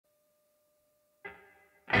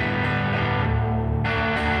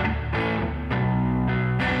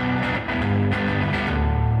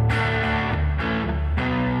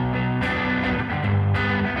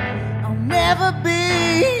never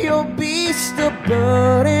be your beast of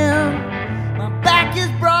burden. My back is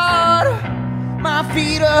broad, my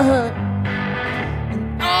feet are hurt,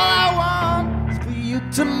 and all I want is for you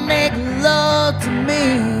to make love to me.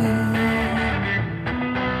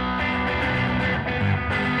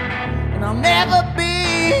 And I'll never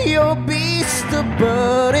be your beast of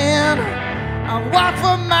burden. I'll walk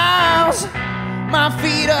for miles, my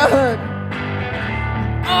feet are hurt.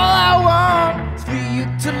 All I want is for you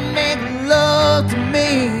to make love to me.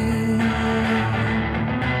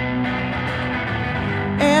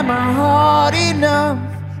 Am I hard enough?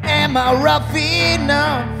 Am I rough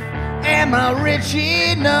enough? Am I rich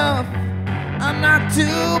enough? I'm not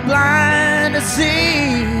too blind to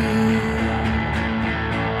see.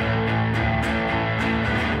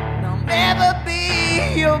 And I'll never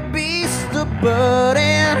be your beast of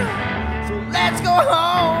burden. So let's go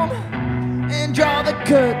home and draw the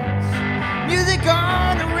curtains. Music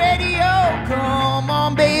on the radio. Come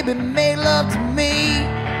on, baby, make love to me.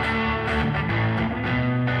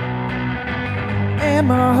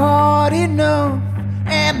 Am I hard enough?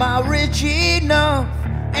 Am I rich enough?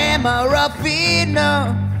 Am I rough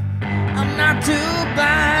enough? I'm not too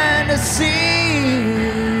blind to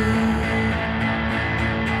see.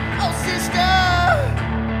 Oh, sister,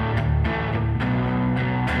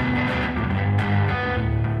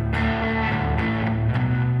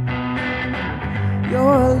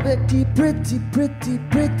 you're a pretty, pretty, pretty,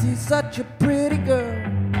 pretty, such a pretty girl.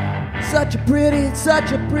 Such a pretty,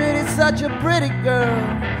 such a pretty, such a pretty girl.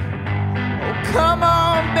 Oh, come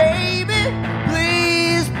on, baby,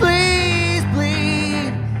 please, please,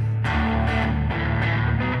 please.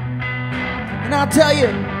 And I'll tell you,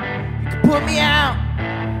 you can put me out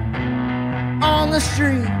on the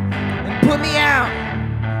street and put me out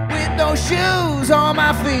with no shoes on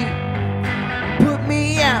my feet. Put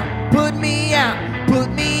me out, put me out, put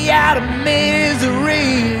me out of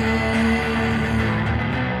misery.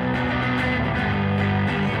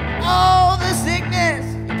 All the sickness,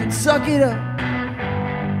 you can suck it up.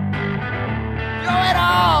 Throw it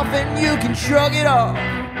off and you can shrug it off.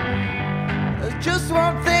 There's just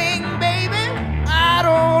one thing, baby, I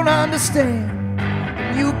don't understand.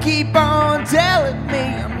 You keep on telling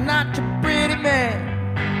me I'm not your pretty man.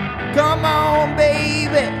 Come on,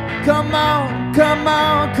 baby, come on, come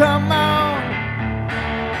on, come on.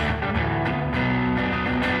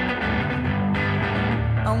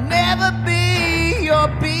 I'll never be your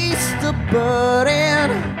beast of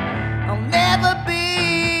burden. I'll never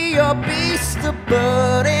be your beast of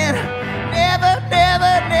burden. Never,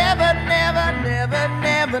 never, never, never, never,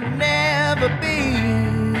 never, never be.